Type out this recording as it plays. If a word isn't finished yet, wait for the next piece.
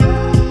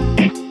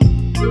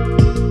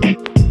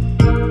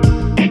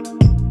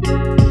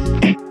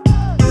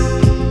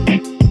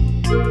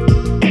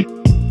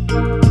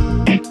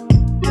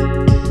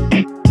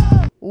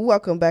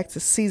welcome back to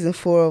season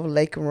 4 of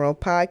Lake and Run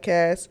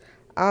Podcast.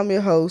 I'm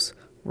your host,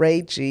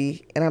 Ray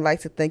G, and I'd like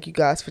to thank you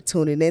guys for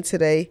tuning in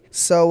today.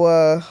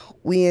 So,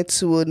 we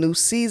into a new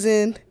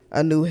season,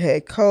 a new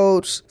head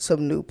coach,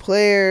 some new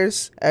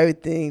players,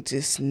 everything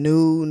just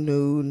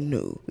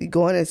new. We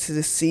going into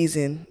the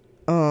season,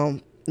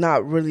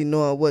 not really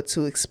knowing what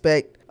to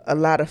expect. A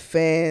lot of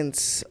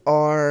fans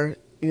are,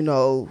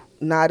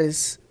 not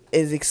as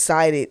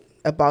excited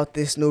about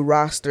this new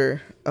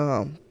roster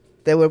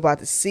that we're about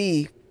to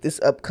see this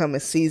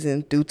upcoming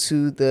season due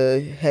to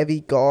the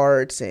heavy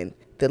guards and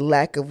the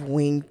lack of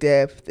wing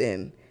depth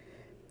and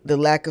the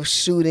lack of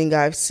shooting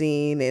I've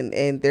seen.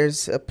 And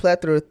there's a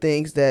plethora of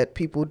things that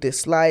people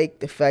dislike.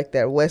 The fact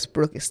that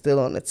Westbrook is still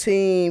on the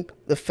team.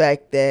 The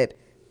fact that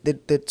the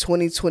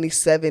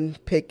 2027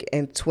 pick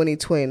and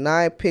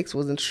 2029 picks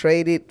wasn't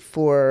traded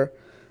for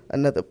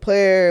another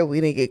player.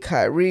 We didn't get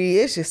Kyrie.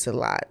 It's just a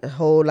lot. A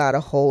whole lot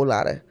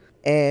of.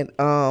 And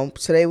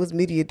today was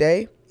media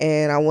day,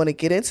 and I want to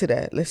get into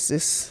that. Let's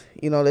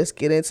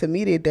get into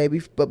media day.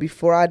 But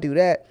before I do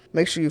that,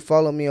 make sure you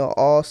follow me on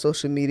all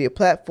social media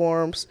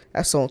platforms.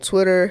 That's on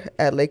Twitter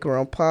at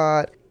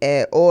LakeRunPod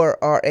or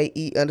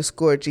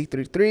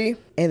RAE_G33.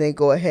 And then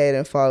go ahead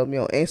and follow me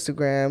on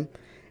Instagram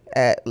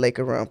at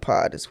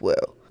LakeRunPod as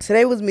well.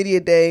 Today was media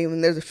day,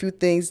 and there's a few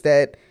things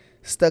that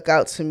stuck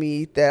out to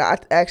me that I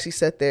actually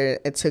sat there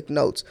and took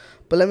notes.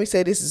 But let me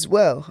say this as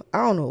well. I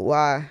don't know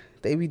why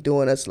they be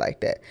doing us like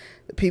that.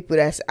 The people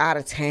that's out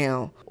of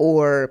town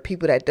or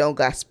people that don't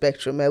got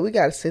Spectrum, man, we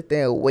got to sit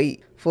there and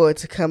wait for it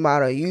to come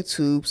out on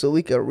YouTube so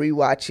we can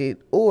rewatch it,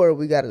 or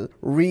we got to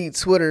read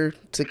Twitter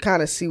to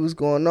kind of see what's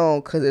going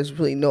on, because there's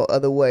really no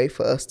other way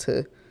for us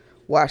to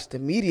watch the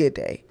media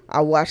day.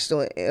 I watched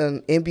on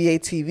NBA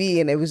TV,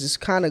 and it was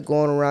just kind of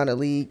going around the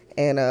league,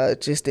 and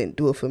just didn't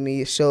do it for me.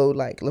 It showed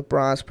like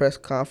LeBron's press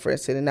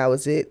conference, and then that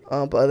was it.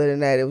 But other than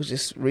that, it was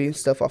just reading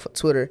stuff off of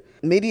Twitter.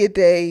 Media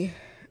day,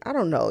 I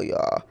don't know,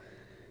 y'all.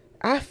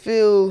 I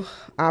feel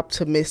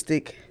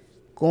optimistic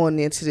going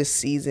into this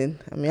season.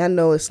 I mean, I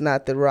know it's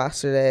not the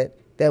roster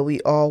that we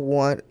all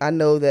want. I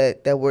know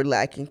that we're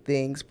lacking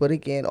things, but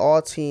again,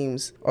 all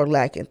teams are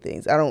lacking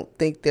things. I don't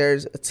think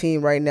there's a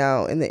team right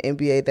now in the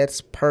NBA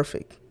that's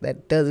perfect,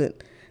 that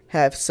doesn't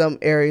have some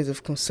areas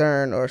of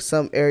concern or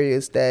some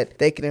areas that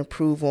they can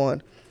improve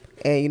on.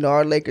 And,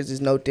 our Lakers is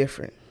no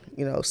different.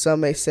 Some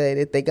may say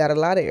that they got a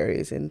lot of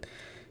areas,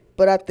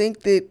 but I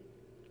think that,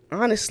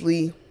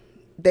 honestly,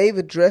 they've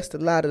addressed a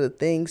lot of the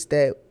things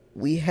that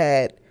we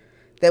had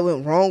that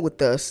went wrong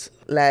with us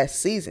last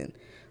season.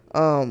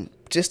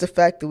 Just the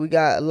fact that we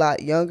got a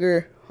lot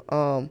younger,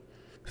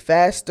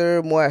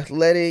 faster, more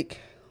athletic.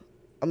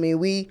 I mean,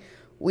 we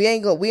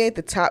ain't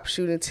the top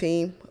shooting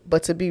team,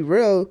 but to be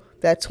real,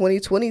 that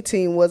 2020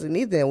 team wasn't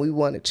either, and we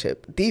won a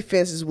chip.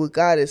 Defense is what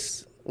got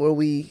us where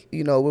we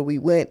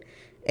went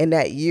in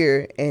that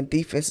year, and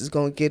defense is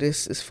going to get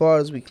us as far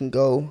as we can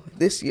go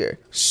this year.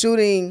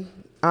 Shooting,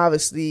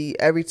 obviously,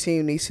 every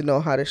team needs to know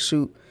how to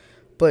shoot,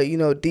 but,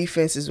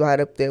 defense is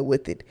right up there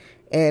with it.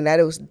 And that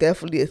was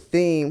definitely a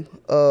theme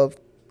of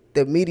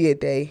the media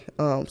day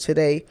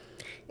today,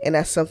 and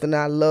that's something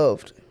I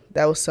loved.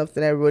 That was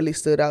something that really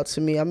stood out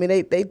to me. I mean,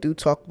 they do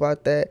talk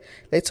about that.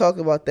 They talk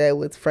about that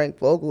with Frank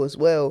Vogel as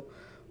well,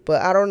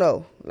 but I don't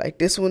know. Like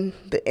this one,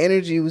 the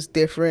energy was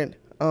different.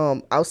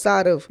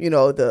 Outside of,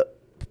 the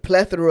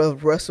plethora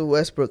of Russell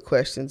Westbrook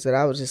questions that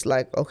I was just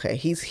like, okay,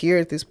 he's here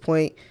at this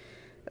point.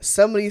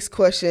 Some of these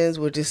questions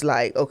were just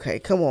like, okay,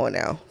 come on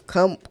now.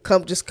 Come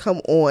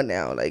on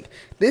now. Like,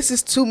 this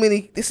is too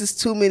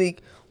many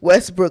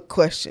Westbrook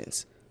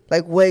questions.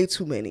 Like, way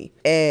too many.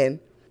 And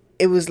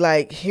it was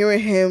like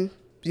hearing him,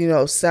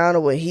 sound the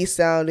way he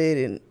sounded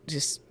and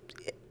just,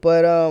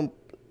 but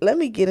let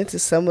me get into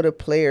some of the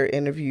player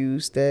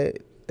interviews that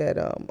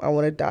I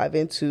want to dive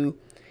into.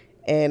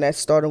 And that's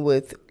starting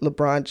with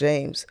LeBron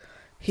James.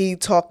 He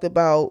talked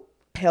about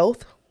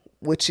health,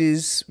 which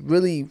is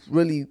really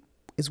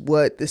is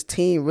what this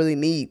team really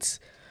needs,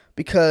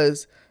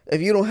 because if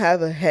you don't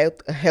have a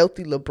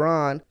healthy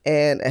LeBron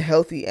and a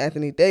healthy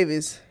Anthony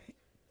Davis,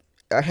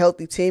 a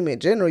healthy team in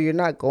general, you're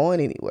not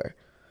going anywhere.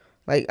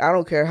 Like, I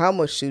don't care how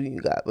much shooting you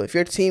got, but if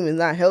your team is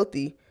not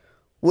healthy,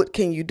 what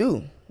can you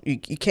do? You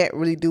can't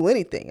really do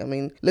anything. I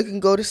mean, look at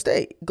Golden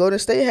State. Golden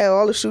State had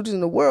all the shooters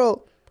in the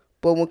world,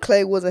 but when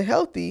Klay wasn't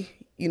healthy,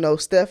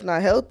 Steph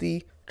not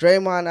healthy,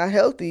 Draymond not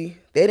healthy,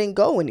 they didn't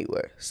go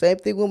anywhere. Same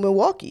thing with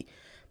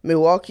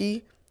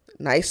Milwaukee.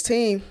 Nice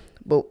team,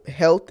 but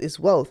health is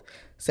wealth.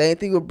 Same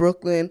thing with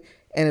Brooklyn,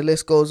 and the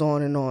list goes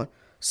on and on.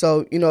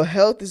 So,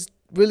 health is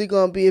really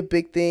going to be a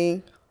big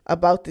thing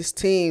about this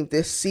team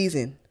this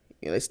season.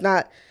 It's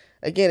not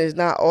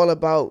all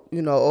about,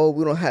 we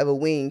don't have a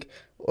wing,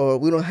 or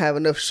we don't have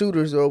enough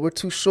shooters, or we're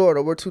too short,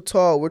 or we're too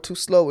tall, we're too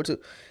slow,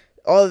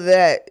 all of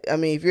that. I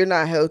mean, if you're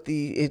not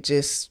healthy,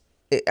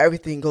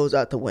 everything goes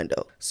out the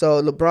window.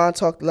 So LeBron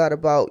talked a lot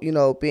about,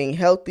 being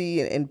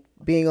healthy and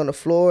being on the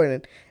floor,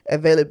 and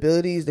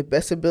availability is the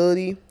best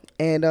ability.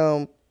 And,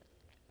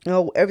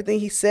 everything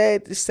he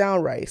said just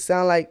sound right. It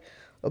sound like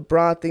a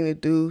LeBron thing to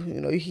do.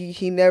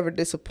 He never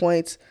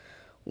disappoints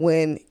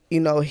when,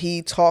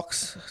 he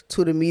talks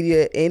to the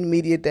media in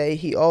media day,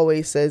 he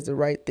always says the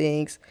right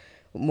things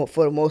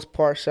for the most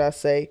part, should I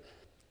say.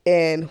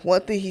 And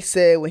one thing he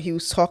said when he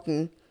was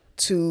talking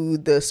to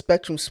the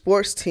Spectrum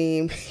Sports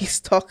team, he's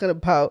talking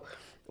about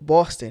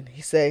Boston.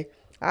 He said,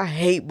 I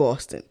hate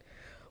Boston.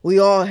 We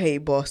all hate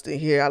Boston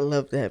here. I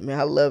love that, man.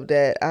 I love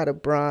that out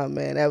of Brian,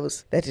 man.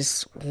 That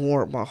just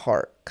warmed my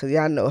heart, because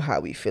y'all know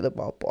how we feel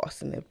about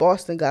Boston. And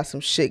Boston got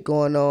some shit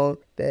going on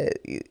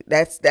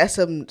that's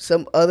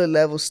some other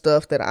level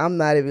stuff that I'm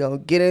not even gonna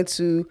get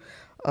into.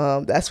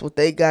 That's what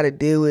they got to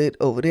deal with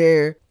over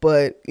there.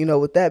 But,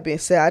 with that being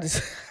said,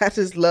 I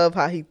just love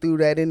how he threw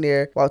that in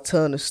there while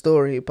telling the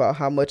story about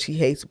how much he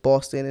hates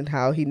Boston and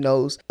how he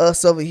knows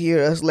us over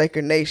here, us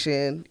Laker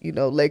Nation,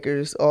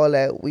 Lakers, all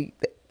that.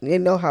 They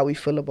know how we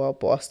feel about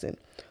Boston.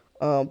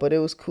 But it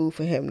was cool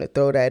for him to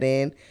throw that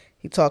in.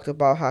 He talked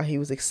about how he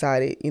was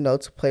excited,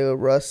 to play with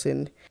Russ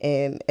and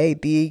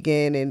AD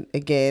again, and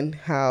again,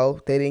 how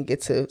they didn't get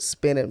to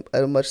spend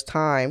as much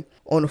time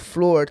on the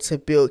floor to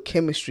build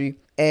chemistry.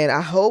 And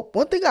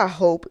one thing I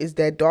hope is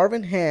that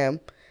Darvin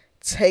Ham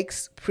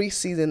takes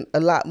preseason a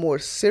lot more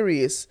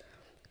serious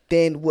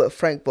than what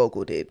Frank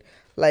Vogel did.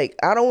 Like,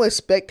 I don't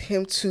expect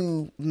him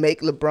to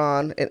make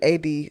LeBron and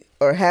AD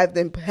or have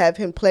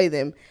them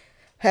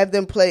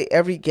play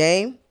every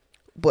game,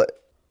 but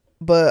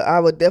I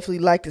would definitely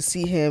like to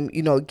see him,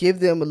 give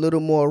them a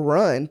little more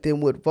run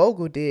than what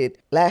Vogel did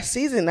last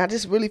season. I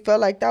just really felt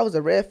like that was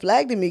a red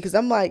flag to me, because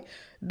I'm like,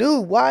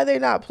 dude, why are they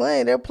not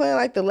playing? They're playing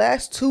like the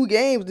last 2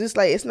 games.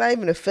 It's not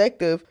even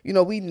effective.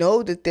 We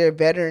know that they're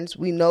veterans.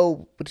 We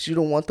know that you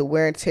don't want the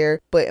wear and tear.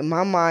 But in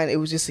my mind, it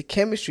was just a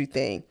chemistry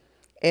thing.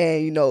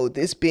 And,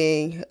 this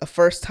being a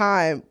first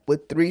time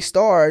with 3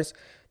 stars,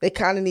 they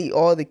kind of need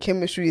all the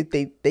chemistry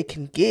that they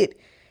can get.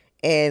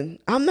 And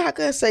I'm not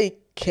going to say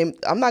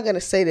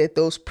that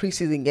those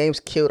preseason games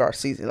killed our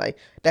season. Like,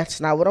 that's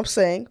not what I'm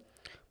saying.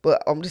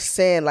 But I'm just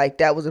saying, like,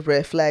 that was a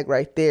red flag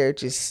right there.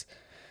 Just,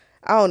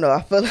 I don't know.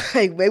 I feel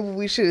like maybe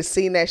we should have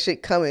seen that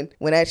shit coming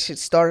when that shit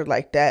started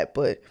like that.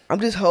 But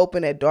I'm just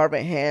hoping that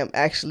Darvin Ham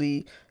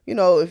actually,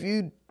 if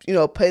you,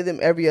 play them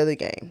every other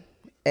game.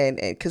 And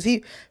because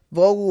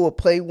Vogel will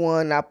play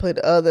 1, not play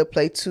the other,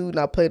 play 2,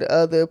 not play the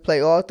other,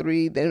 play all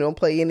 3, then don't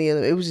play any of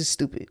them. It was just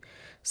stupid.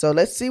 So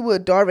let's see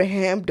what Darvin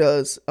Ham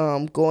does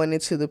going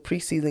into the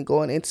preseason,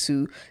 going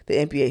into the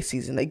NBA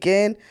season.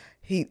 Again,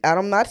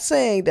 I'm not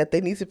saying that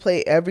they need to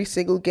play every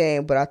single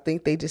game, but I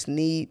think they just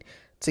need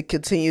to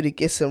continue to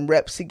get some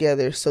reps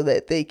together so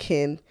that they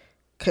can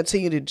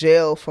continue to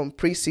gel from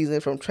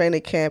preseason, from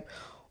training camp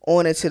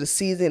on into the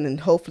season and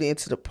hopefully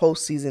into the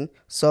postseason.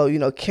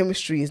 So,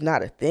 chemistry is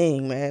not a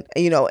thing, man.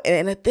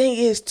 And the thing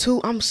is,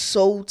 too, I'm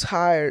so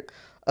tired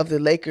of the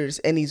Lakers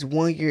and these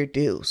 1-year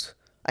deals.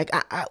 Like,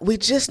 we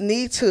just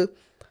need to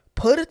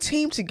put a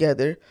team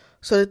together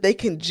so that they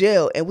can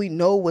gel and we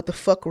know what the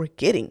fuck we're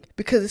getting.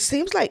 Because it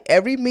seems like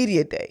every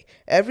media day,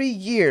 every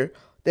year,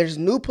 there's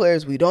new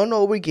players. We don't know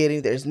what we're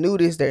getting. There's new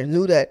this, there's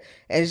new that.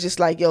 And it's just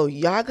like, yo,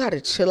 y'all got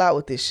to chill out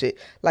with this shit.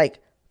 Like,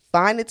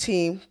 find a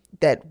team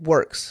that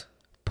works.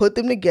 Put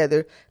them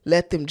together.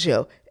 Let them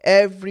gel.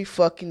 Every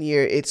fucking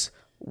year, it's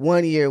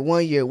 1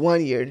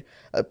 year.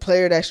 A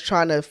player that's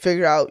trying to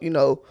figure out,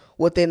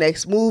 what their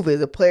next move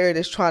is. A player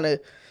that's trying to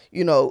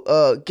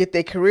get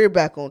their career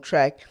back on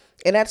track.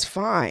 And that's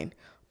fine.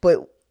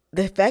 But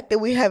the fact that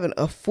we're having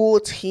a full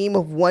team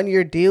of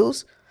 1-year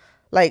deals,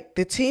 like,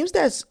 the teams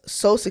that's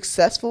so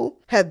successful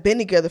have been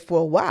together for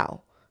a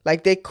while.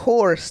 Like, their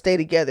core stay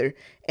together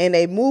and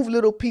they move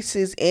little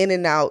pieces in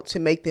and out to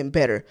make them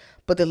better.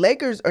 But the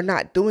Lakers are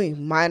not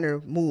doing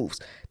minor moves.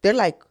 They're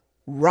like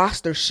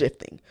roster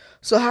shifting.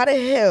 So how the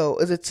hell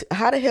is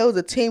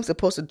a team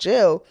supposed to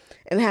gel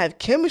and have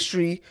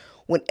chemistry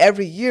when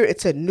every year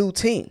it's a new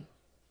team?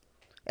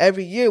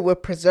 Every year we're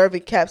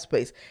preserving cap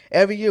space.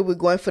 Every year we're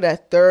going for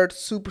that 3rd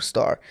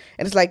superstar.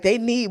 And it's like they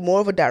need more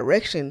of a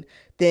direction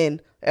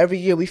than every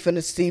year we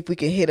finna see if we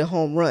can hit a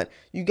home run.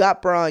 You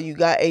got Bron, you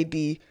got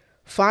AD.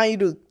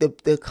 Find you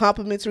the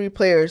complementary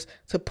players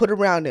to put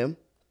around them.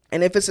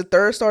 And if it's a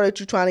 3rd star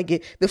that you're trying to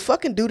get, then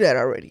fucking do that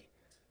already.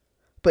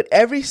 But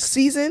every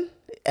season,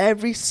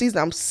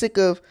 I'm sick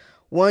of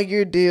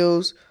 1-year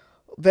deals,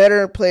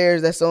 veteran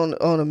players that's on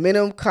a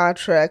minimum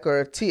contract,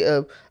 or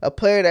a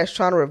player that's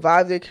trying to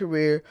revive their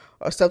career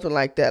or something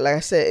like that. Like I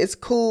said, it's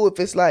cool if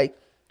it's like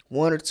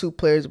 1 or 2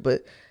 players,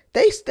 but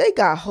they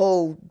got a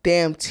whole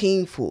damn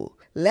team full.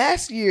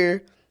 Last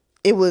year,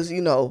 it was,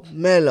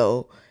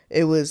 Melo.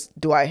 It was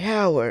Dwight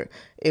Howard.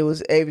 It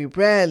was Avery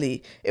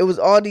Bradley. It was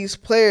all these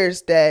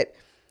players that,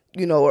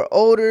 are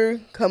older,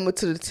 coming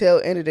to the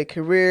tail end of their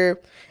career.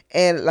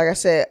 And like I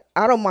said,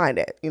 I don't mind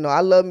that.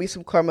 I love me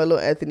some Carmelo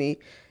Anthony.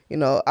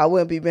 I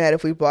wouldn't be mad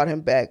if we brought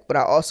him back, but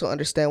I also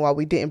understand why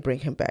we didn't bring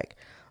him back.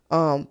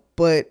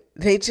 But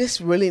they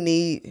just really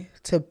need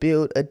to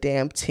build a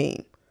damn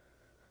team.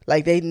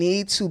 Like, they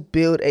need to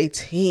build a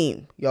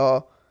team,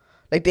 y'all.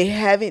 Like, they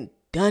haven't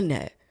done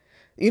that.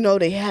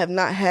 They have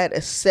not had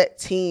a set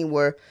team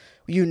where,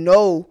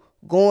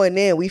 going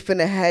in, we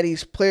finna have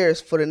these players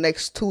for the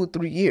next 2 or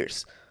 3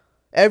 years.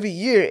 every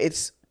year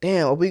it's,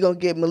 damn, are we going to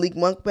get Malik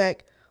Monk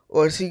back?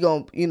 Or is he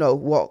going to,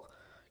 walk?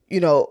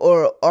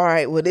 Or, all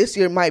right, well, this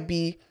year might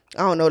be,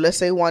 I don't know, let's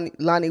say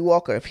Lonnie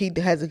Walker, if he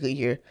has a good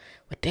year.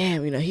 But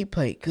damn, he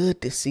played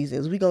good this season.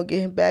 Is we going to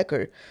get him back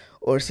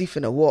or is he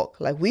finna walk?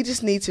 Like, we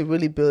just need to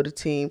really build a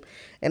team.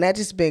 And that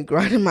just been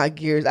grinding my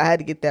gears. I had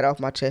to get that off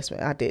my chest,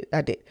 man. I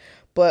did.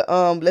 But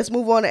let's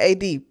move on to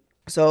AD.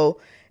 So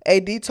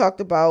AD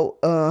talked about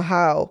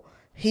how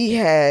he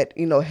had,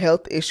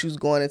 health issues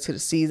going into the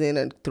season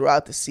and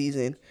throughout the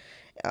season,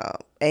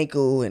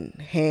 ankle and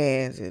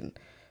hands and,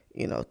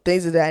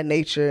 things of that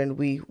nature. And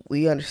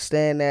we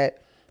understand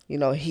that,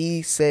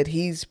 he said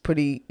he's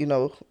pretty,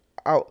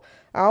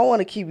 I don't want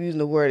to keep using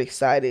the word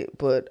excited,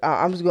 but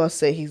I'm just going to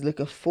say he's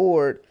looking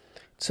forward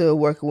to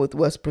working with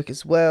Westbrook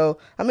as well.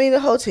 I mean, the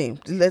whole team.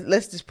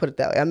 Let's just put it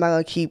that way. I'm not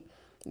going to keep,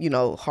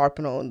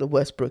 harping on the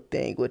Westbrook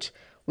thing, which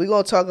we're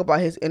going to talk about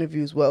his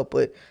interview as well.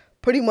 But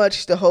pretty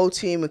much the whole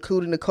team,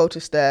 including the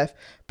coaching staff,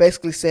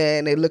 basically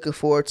saying they're looking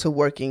forward to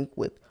working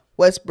with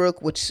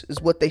Westbrook, which is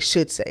what they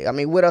should say. I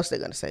mean, what else are they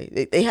going to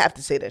say? They have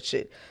to say that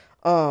shit.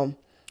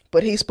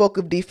 But he spoke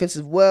of defense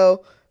as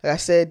well. Like I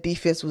said,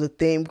 defense was a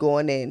theme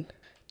going in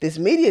this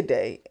media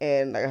day,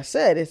 and like I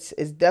said, it's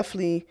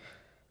definitely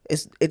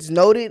it's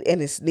noted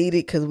and it's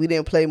needed because we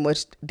didn't play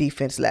much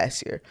defense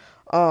last year.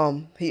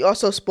 He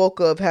also spoke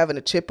of having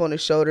a chip on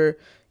his shoulder,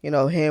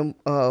 him,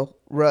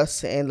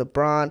 Russ, and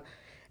LeBron,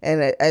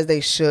 and as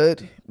they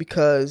should,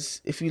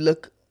 because if you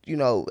look,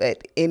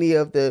 at any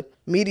of the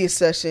media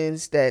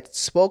sessions that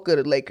spoke of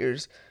the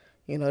Lakers,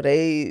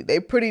 they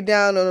pretty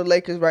down on the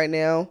Lakers right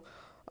now.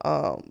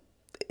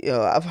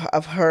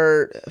 I've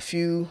heard a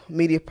few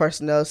media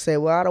personnel say,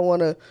 well, I don't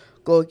want to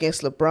go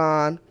against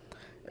LeBron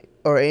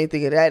or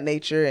anything of that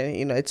nature.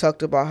 And, they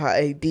talked about how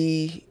AD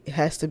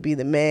has to be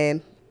the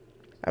man.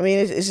 I mean,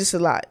 it's just a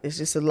lot. It's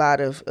just a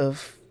lot of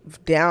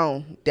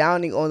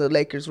downing on the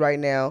Lakers right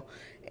now.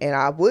 And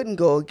I wouldn't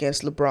go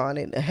against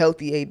LeBron and a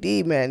healthy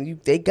AD, man.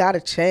 They got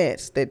a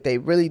chance, that they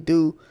really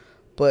do.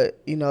 But,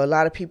 a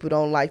lot of people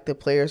don't like the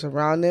players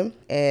around them.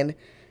 And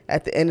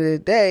at the end of the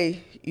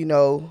day,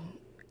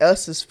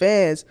 us as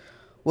fans,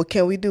 what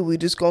can we do? We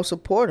just gonna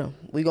support them.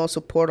 We gonna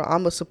support them.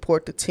 I'm gonna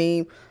support the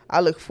team. I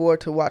look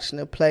forward to watching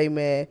them play,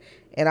 man.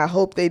 And I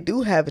hope they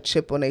do have a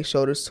chip on their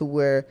shoulders to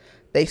where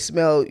they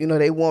smell,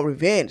 they want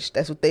revenge.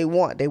 That's what they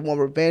want. They want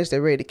revenge.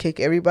 They're ready to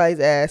kick everybody's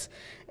ass.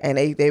 And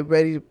they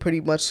ready to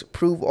pretty much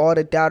prove all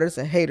the doubters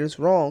and haters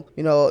wrong.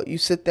 You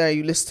sit there and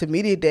you listen to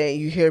media day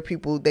and you hear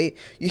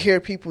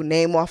people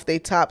name off their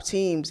top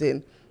teams,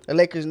 and the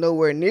Lakers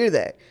nowhere near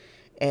that.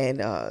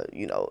 And,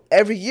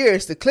 every year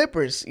it's the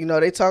Clippers.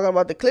 They talking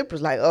about the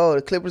Clippers like, oh,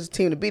 the Clippers are the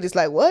team to beat. It's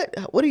like, what?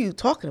 What are you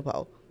talking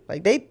about?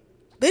 Like, they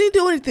didn't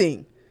do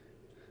anything.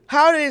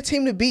 How are they a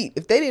team to beat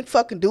if they didn't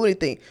fucking do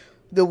anything?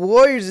 The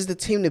Warriors is the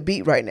team to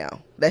beat right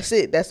now. That's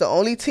it. That's the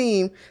only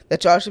team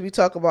that y'all should be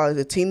talking about, is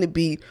the team to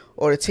beat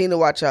or the team to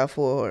watch out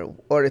for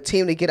or the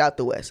team to get out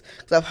the West.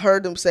 Because I've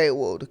heard them say,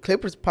 well, the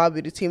Clippers probably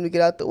the team to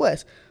get out the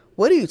West.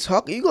 What are you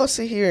talking? You going to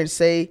sit here and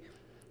say,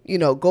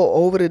 go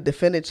over the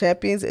defending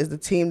champions as the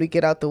team to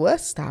get out the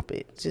West? Stop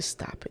it. Just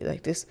stop it.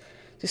 Like, this,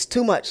 just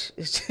too much.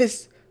 It's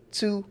just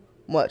too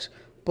much.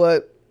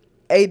 But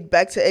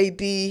back to AD,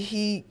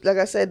 he, like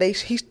I said,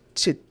 he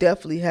should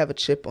definitely have a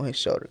chip on his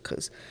shoulder,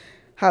 because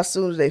how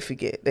soon do they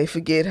forget? They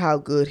forget how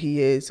good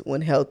he is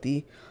when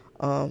healthy.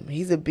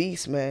 He's a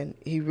beast, man.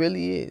 He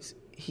really is.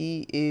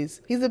 He's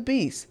a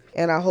beast.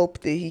 And I hope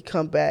that he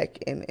come back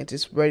and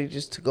just ready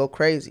just to go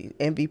crazy.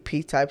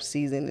 MVP type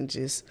season and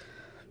just,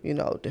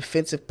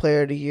 defensive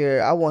player of the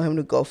year. I want him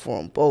to go for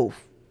them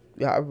both.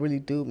 Yeah, I really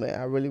do, man.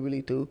 I really,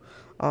 really do.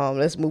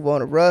 Let's move on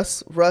to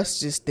Russ. Russ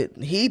just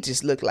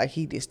looked like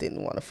he just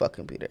didn't want to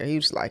fucking be there. He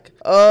was like,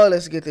 oh,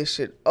 let's get this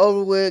shit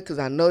over with, because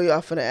I know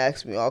y'all finna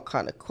ask me all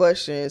kind of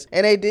questions.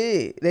 And they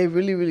did. They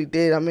really, really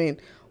did. I mean,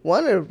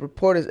 one of the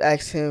reporters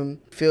asked him,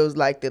 feels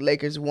like the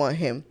Lakers want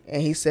him.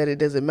 And he said it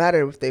doesn't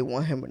matter if they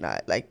want him or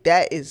not. Like,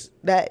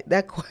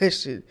 that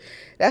question,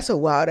 that's a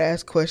wild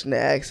ass question to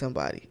ask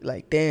somebody.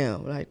 Like,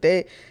 damn, like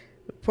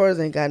reporters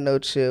ain't got no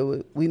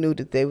chill. We knew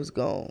that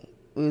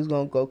we was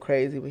gonna go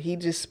crazy, but he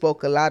just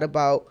spoke a lot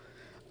about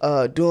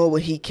doing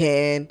what he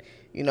can.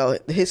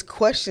 His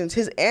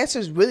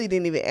answers really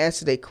didn't even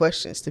answer their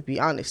questions, to be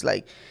honest.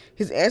 Like,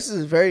 his answers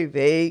is very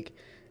vague.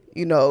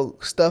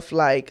 Stuff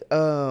like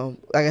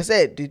I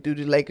said, do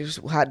the Lakers,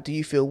 how do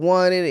you feel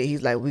wanted? And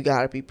he's like, we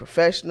gotta be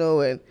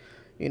professional, and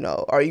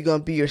are you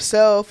gonna be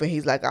yourself? And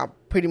he's like, I'm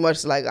pretty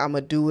much like, I'm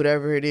gonna do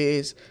whatever it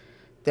is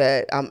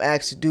that I'm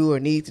asked to do or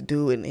need to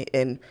do.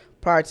 And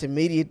prior to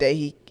media day,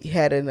 he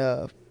had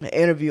an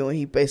interview, and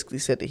he basically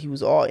said that he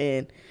was all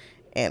in.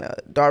 And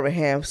Darvin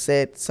Ham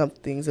said some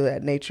things of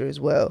that nature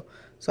as well.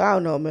 So I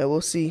don't know, man.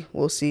 We'll see. At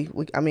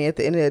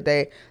the end of the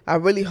day, I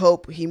really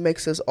hope he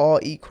makes us all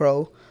eat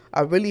crow.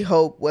 I really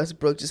hope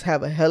Westbrook just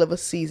have a hell of a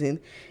season,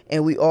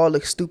 and we all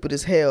look stupid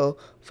as hell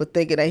for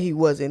thinking that he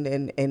wasn't,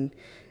 and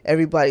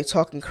everybody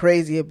talking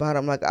crazy about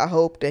him. Like, I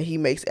hope that he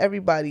makes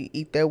everybody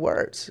eat their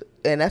words,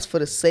 and that's for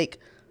the sake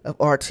of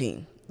our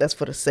team.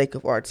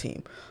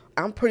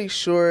 I'm pretty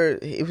sure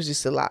it was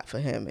just a lot for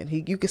him, and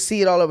you could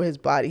see it all over his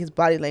body. His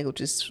body language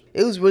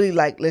it was really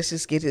like, let's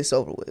just get this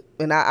over with.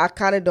 And I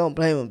kind of don't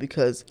blame him,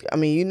 because I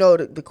mean,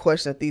 the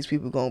question that these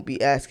people gonna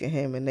be asking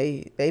him, and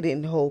they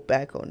didn't hold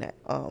back on that.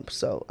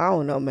 So I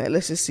don't know, man.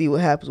 Let's just see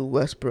what happens with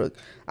Westbrook.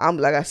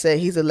 Like I said,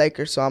 he's a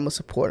Laker, so I'm gonna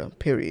support him.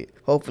 Period.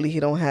 Hopefully he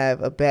don't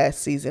have a bad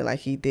season like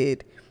he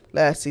did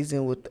last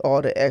season with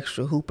all the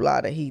extra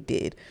hoopla that he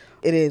did.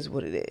 It is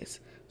what it is.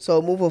 So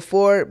moving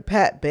forward,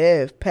 Pat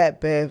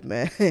Bev,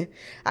 man.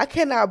 I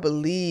cannot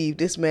believe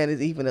this man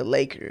is even a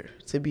Laker,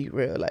 to be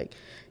real. Like,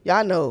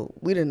 y'all know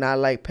we did not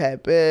like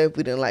Pat Bev.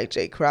 We didn't like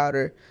Jay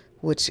Crowder,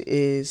 which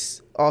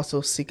is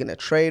also seeking a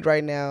trade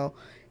right now.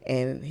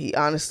 And he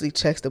honestly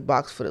checks the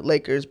box for the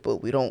Lakers, but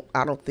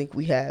I don't think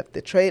we have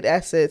the trade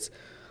assets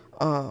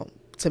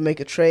to make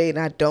a trade. And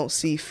I don't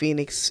see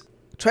Phoenix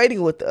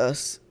trading with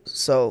us.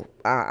 So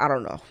I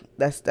don't know.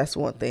 That's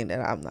one thing that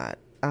I'm not.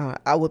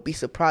 I would be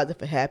surprised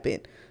if it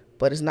happened,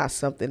 but it's not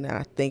something that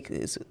I think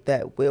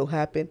that will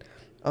happen.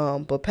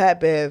 But Pat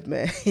Bev,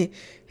 man,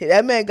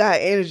 that man got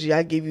energy.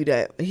 I give you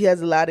that. He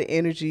has a lot of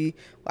energy.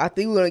 I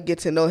think we're going to get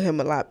to know him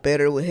a lot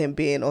better with him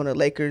being on the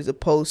Lakers,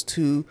 opposed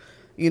to,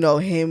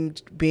 him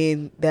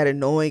being that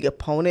annoying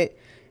opponent.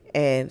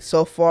 And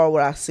so far,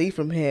 what I see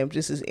from him,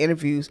 just his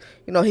interviews,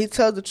 he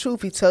tells the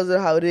truth. He tells it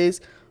how it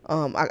is.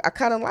 I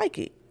kind of like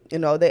it.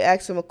 They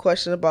asked him a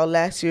question about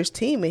last year's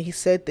team, and he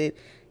said that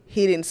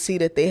he didn't see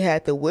that they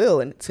had the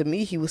will. And to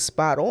me, he was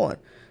spot on.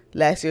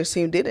 Last year's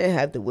team didn't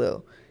have the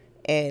will.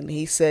 And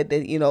he said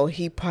that,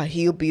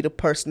 he'll be the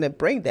person that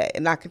bring that.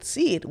 And I could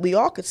see it. We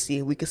all could see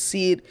it. We could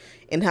see it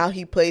in how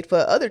he played for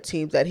other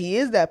teams, that he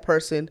is that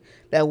person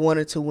that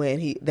wanted to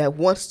win. That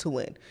wants to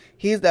win.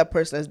 He is that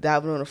person that's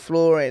diving on the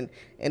floor and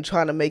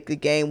trying to make the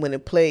game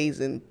winning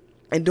plays and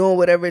doing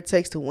whatever it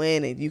takes to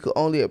win. And you could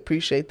only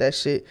appreciate that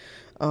shit.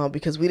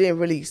 Because we didn't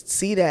really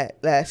see that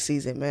last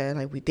season, man.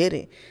 Like, we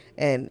didn't.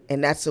 And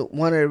that's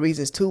one of the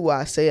reasons, too,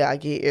 why I say I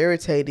get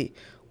irritated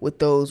with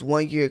those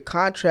one-year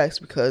contracts,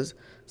 because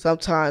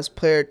sometimes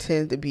players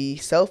tend to be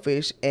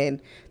selfish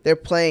and they're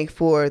playing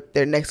for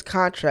their next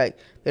contract.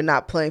 They're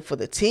not playing for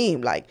the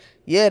team. Like,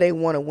 yeah, they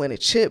want to win a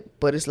chip,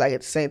 but it's like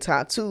at the same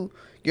time, too,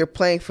 you're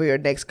playing for your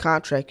next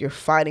contract. You're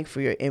fighting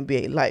for your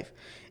NBA life.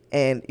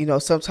 And,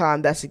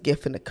 sometimes that's a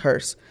gift and a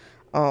curse.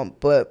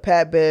 But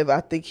Pat Bev,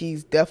 I think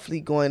he's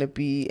definitely going to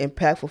be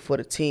impactful for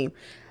the team.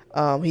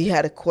 He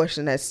had a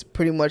question that's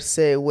pretty much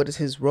said, what is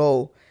his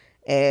role?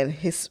 And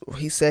he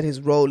said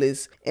his role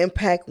is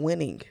impact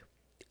winning.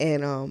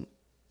 And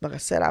like I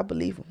said, I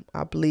believe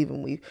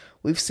him.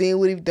 We've seen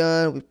what he's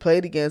done. We've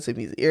played against him.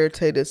 He's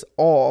irritated us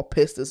all,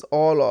 pissed us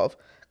all off,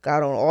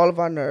 got on all of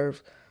our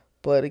nerves.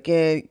 But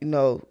again,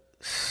 I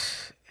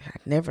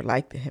never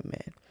liked him,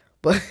 man.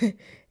 But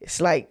it's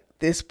like,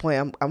 this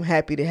point, I'm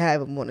happy to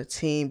have him on the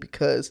team,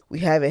 because we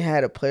haven't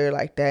had a player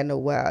like that in a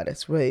while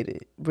that's ready to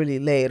really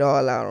lay it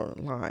all out on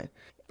the line.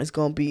 It's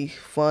going to be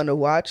fun to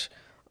watch.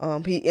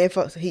 He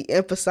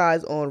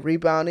emphasized on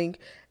rebounding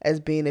as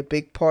being a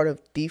big part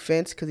of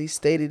defense, because he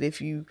stated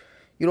if you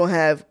don't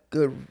have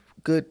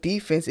good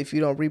defense, if you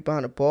don't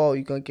rebound the ball,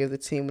 you're going to give the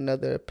team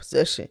another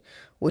possession,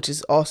 which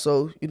is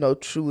also,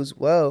 true as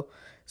well.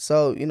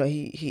 So,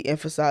 he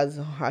emphasizes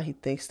on how he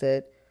thinks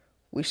that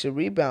we should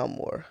rebound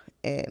more.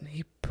 And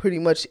he pretty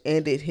much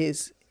ended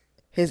his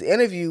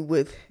interview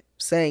with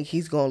saying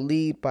he's going to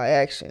lead by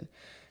action.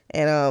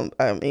 And,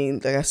 I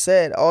mean, like I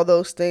said, all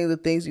those things are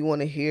things you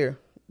want to hear,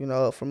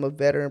 from a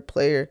veteran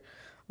player.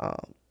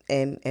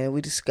 And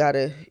we just got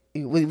to,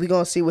 we're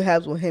going to see what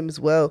happens with him as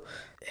well.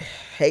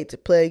 Hate to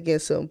play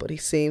against him, but he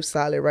seems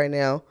solid right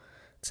now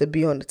to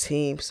be on the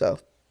team. So,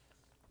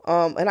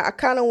 and I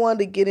kind of wanted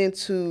to get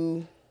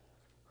into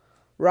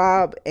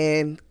Rob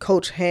and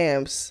Coach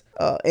Ham's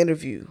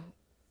interview.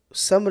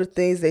 Some of the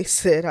things they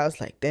said, I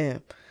was like,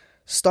 damn.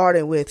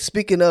 Starting with,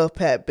 speaking of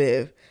Pat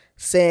Bev,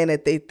 saying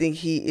that they think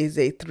he is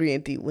a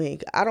 3-and-D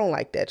wing. I don't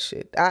like that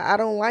shit. I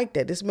don't like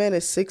that. This man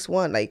is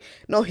 6'1". Like,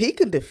 no, he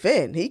can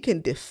defend.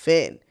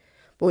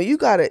 But when you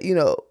got a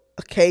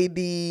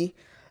KD,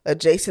 a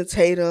Jason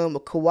Tatum, a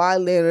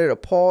Kawhi Leonard, a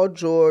Paul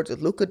George, a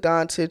Luka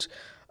Doncic,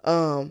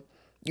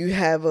 you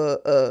have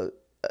a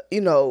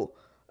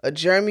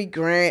Jeremy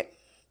Grant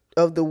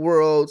of the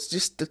world,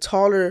 just the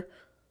taller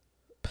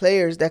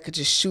players that could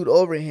just shoot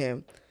over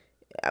him.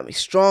 I mean,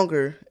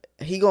 stronger.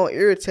 He gonna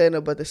irritate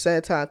him, but at the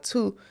same time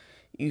too,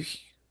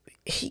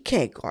 he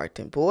can't guard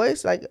them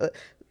boys. Like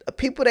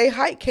people they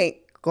height can't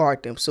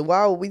guard them. So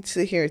why would we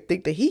sit here and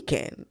think that he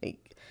can?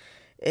 Like,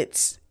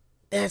 that's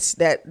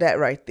that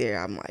right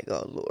there. I'm like,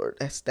 oh Lord,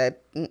 that's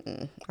that.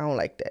 I don't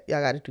like that.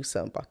 Y'all got to do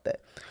something about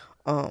that.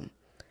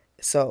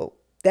 So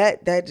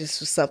that just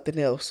was something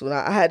else. When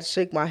I had to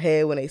shake my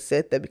head when they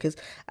said that, because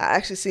I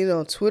actually seen it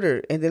on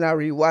Twitter and then I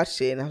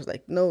rewatched it and I was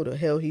like, no, the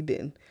hell he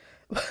didn't.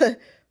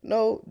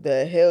 No,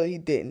 the hell he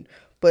didn't.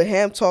 But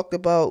Ham talked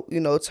about,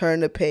 turning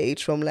the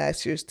page from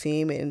last year's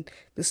team, and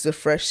this is a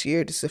fresh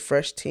year. This is a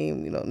fresh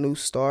team, new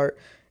start.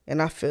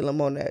 And I feel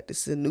him on that.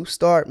 This is a new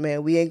start,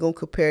 man. We ain't going to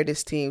compare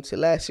this team to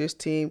last year's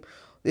team.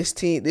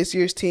 this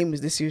year's team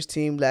is this year's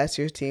team, last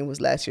year's team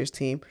was last year's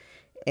team,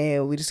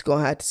 and we just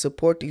gonna have to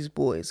support these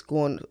boys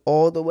going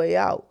all the way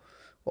out,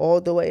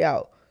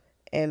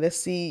 and let's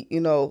see,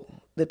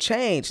 the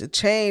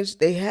change.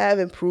 They have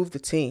improved the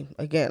team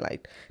again,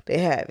 like they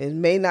have. It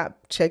may not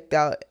checked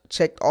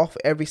off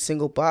every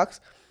single box,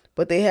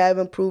 but they have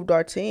improved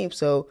our team.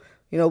 So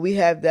we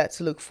have that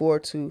to look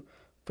forward to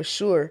for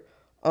sure.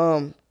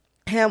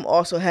 Ham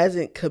also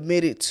hasn't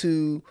committed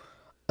to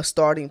a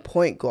starting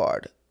point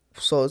guard.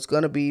 So it's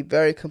going to be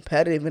very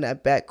competitive in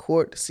that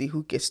backcourt to see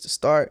who gets to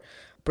start.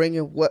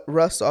 Bringing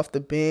Russ off the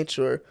bench,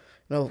 or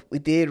we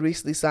did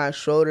recently sign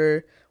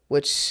Schroeder,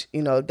 which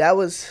that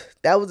was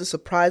a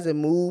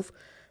surprising move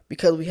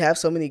because we have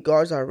so many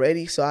guards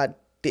already. So I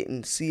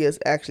didn't see us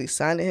actually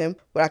signing him,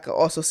 but I could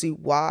also see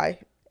why.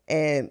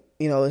 And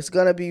it's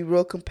going to be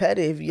real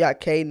competitive. You got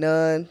K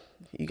Nunn,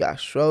 you got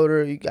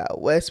Schroeder, you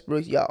got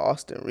Westbrook, you got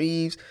Austin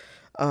Reeves.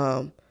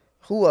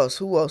 Who else?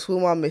 Who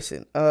am I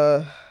missing?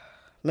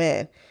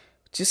 Man,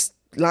 just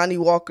Lonnie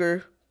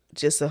Walker,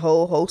 just a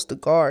whole host of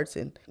guards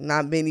and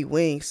not many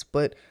wings.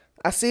 But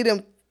I see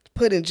them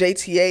putting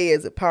JTA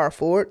as a power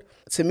forward.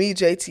 To me,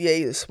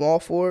 JTA is small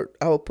forward.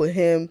 I would put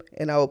him,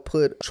 and I would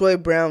put Troy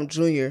Brown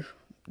Jr.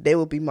 They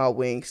would be my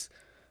wings.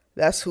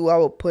 That's who I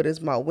would put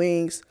as my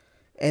wings.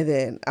 And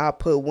then I'll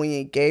put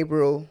William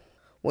Gabriel,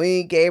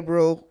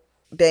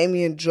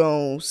 Damian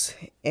Jones,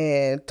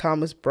 and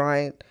Thomas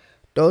Bryant.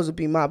 Those would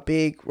be my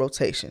big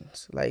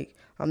rotations. Like,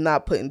 I'm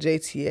not putting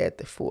JTA at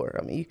the 4.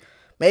 I mean,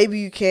 maybe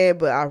you can,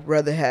 but I'd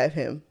rather have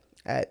him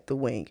at the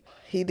wing.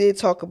 He did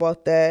talk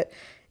about that,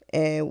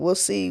 and we'll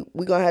see.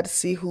 We're going to have to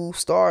see who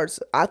starts.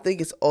 I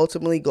think it's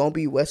ultimately going to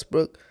be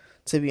Westbrook,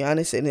 to be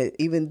honest. And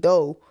even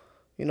though,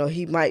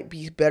 he might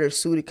be better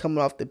suited coming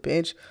off the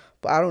bench,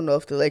 but I don't know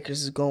if the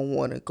Lakers is going to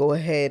want to go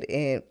ahead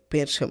and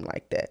bench him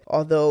like that.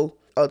 Although,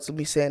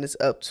 ultimately saying it's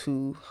up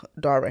to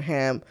Darvin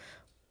Ham.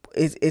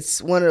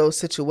 It's one of those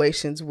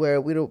situations where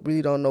we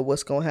really don't know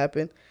what's going to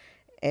happen.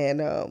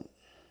 And,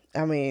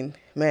 I mean,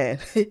 man,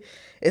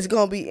 it's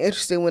going to be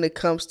interesting when it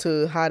comes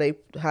to how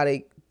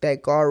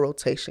that guard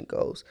rotation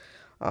goes.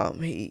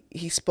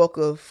 He spoke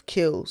of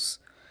kills,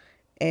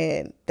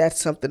 and that's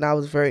something I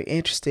was very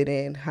interested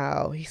in,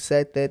 how he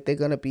said that they're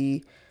going to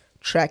be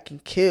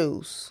tracking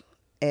kills,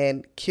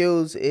 and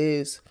kills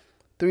is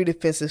 3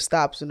 defensive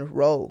stops in a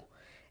row.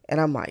 And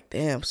I'm like,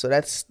 damn, so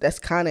that's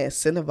kind of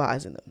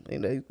incentivizing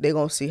them. They're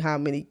going to see how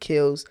many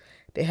kills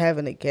they have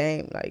in a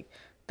game. Like,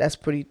 that's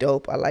pretty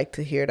dope. I like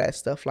to hear that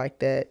stuff like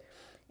that.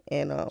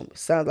 And it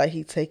sounds like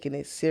he's taking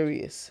it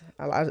serious.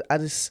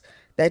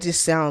 That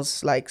just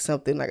sounds like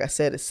something, like I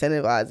said,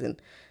 incentivizing,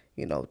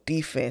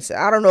 defense.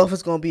 I don't know if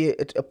it's going to be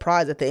a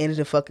prize at the end of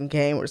the fucking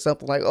game or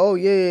something like, oh,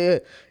 yeah.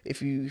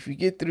 If you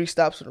get 3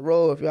 stops in a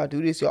row, if y'all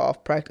do this, y'all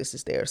off practice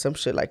is there or some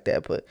shit like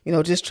that. But,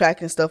 just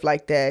tracking stuff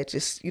like that,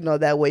 just,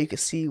 that way you can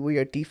see where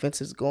your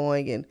defense is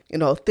going and,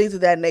 things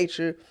of that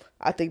nature.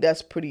 I think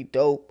that's pretty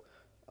dope,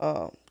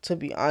 to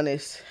be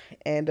honest.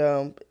 And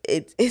I'm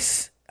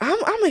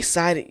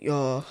excited,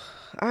 y'all.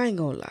 I ain't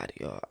gonna lie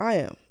to y'all. I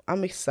am.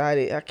 I'm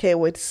excited. I can't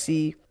wait to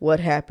see what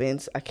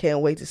happens. I can't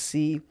wait to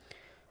see.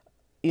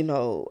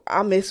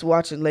 I miss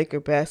watching Laker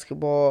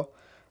basketball.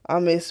 I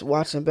miss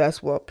watching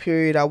basketball,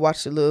 period. I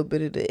watched a little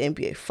bit of the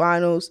NBA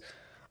Finals.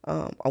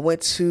 I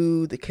went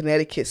to the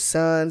Connecticut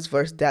Suns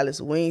versus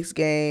Dallas Wings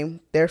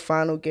game, their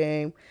final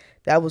game.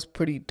 That was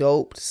pretty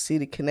dope to see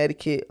the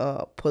Connecticut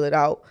pull it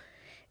out.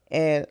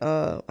 And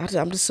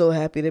I'm just so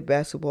happy that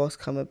basketball is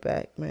coming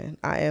back, man.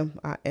 I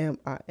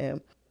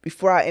am.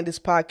 Before I end this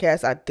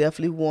podcast, I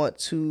definitely want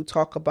to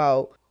talk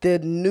about the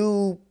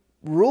new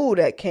rule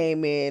that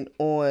came in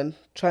on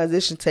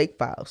transition take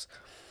fouls.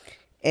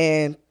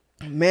 And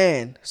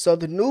man, so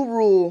the new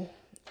rule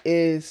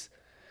is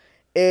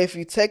if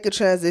you take a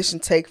transition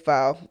take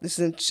foul, this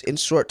is in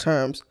short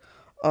terms,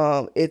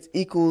 it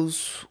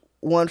equals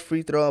 1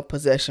 free throw in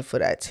possession for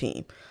that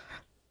team.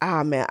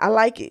 Man, I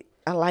like it.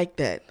 I like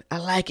that. I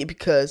like it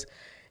because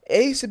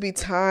it used to be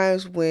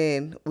times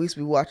when we used to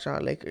be watching our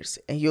Lakers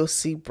and you'll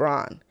see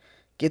Bron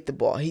get the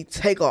ball. He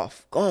take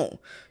off, gone.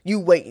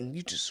 You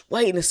just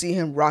waiting to see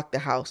him rock the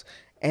house,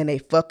 and they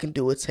fucking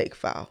do a take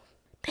foul.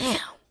 Damn,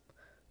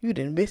 you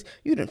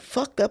didn't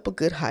fucked up a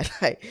good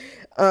highlight.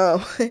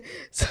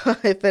 So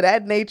for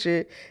that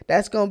nature,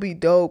 that's gonna be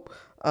dope.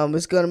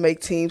 It's gonna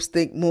make teams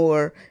think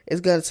more.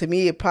 To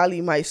me, it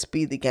probably might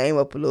speed the game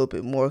up a little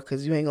bit more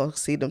because you ain't gonna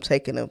see them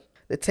taking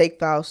the take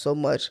foul so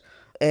much.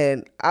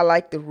 And I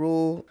like the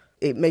rule.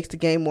 It makes the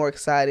game more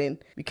exciting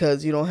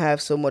because you don't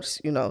have so much,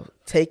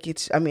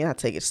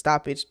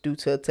 stoppage due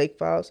to take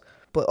fouls.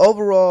 But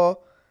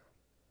overall,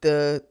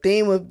 the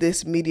theme of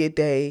this media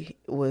day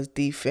was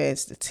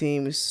defense. The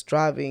team is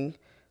striving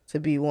to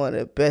be one of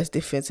the best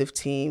defensive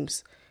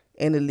teams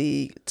in the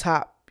league,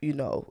 top,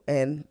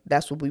 and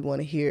that's what we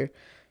want to hear.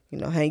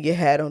 Hang your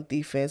hat on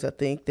defense. I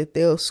think that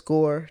they'll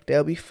score.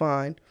 They'll be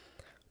fine.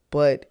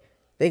 But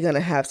they're going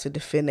to have to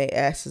defend their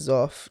asses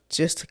off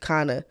just to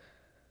kind of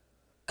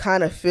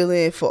fill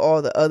in for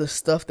all the other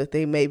stuff that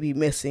they may be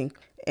missing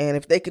And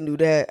if they can do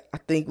that, I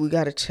think we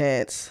got a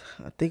chance.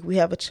 I think we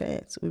have a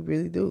chance. We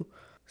really do.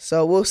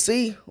 So we'll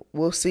see.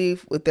 We'll see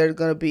if there's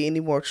going to be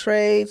any more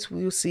trades.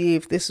 We'll see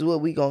if this is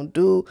what we're going to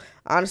do.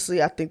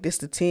 Honestly, I think this is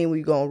the team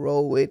we're going to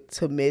roll with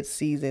to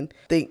mid-season.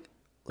 I think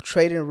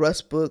trading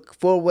Westbrook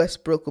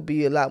will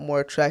be a lot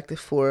more attractive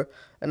for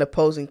an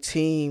opposing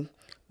team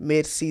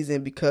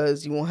mid-season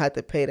because you won't have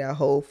to pay that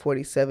whole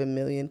 $47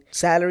 million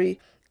salary,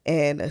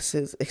 and it's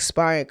his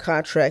expiring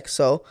contract.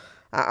 So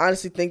I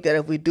honestly think that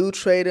if we do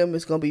trade him,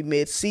 it's going to be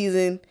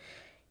mid-season,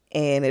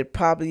 and it'd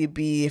probably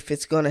be, if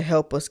it's going to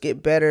help us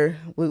get better,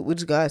 we're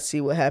just going to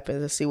see what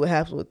happens. Let's see what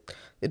happens with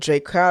the Jay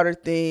Crowder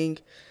thing.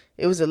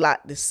 It was a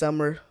lot this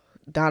summer.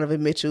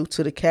 Donovan Mitchell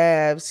to the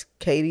Cavs.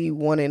 KD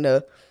wanted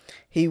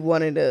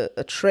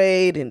a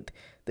trade, and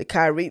the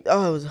Kyrie. It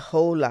was a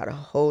whole lot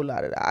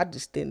of that. I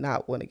just did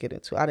not want to get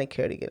into. I didn't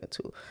care to get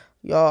into.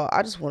 Y'all,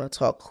 I just want to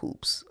talk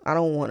hoops. I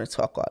don't want to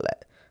talk all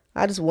that.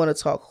 I just want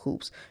to talk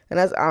hoops. And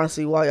that's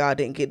honestly why y'all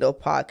didn't get no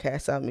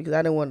podcast out of me, because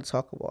I didn't want to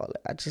talk about all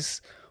that. I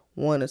just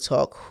want to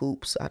talk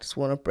hoops. I just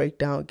want to break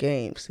down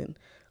games and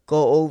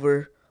go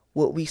over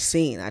what we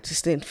seen. I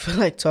just didn't feel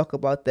like talk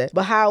about that.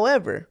 But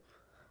however,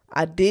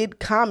 I did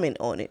comment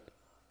on it.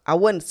 I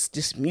wasn't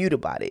just mute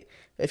about it.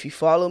 If you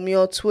follow me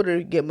on Twitter,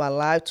 you get my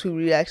live tweet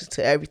reactions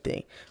to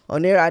everything.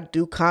 On there, I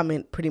do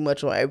comment pretty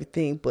much on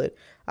everything, but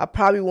I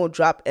probably won't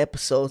drop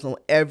episodes on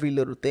every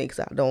little thing because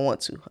I don't want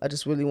to. I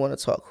just really want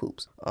to talk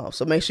hoops.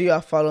 So make sure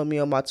y'all follow me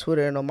on my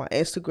Twitter and on my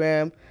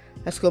Instagram.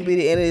 That's going to be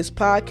the end of this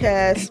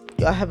podcast.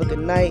 Y'all have a good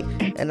night,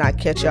 and I'll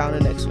catch y'all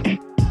on the next one.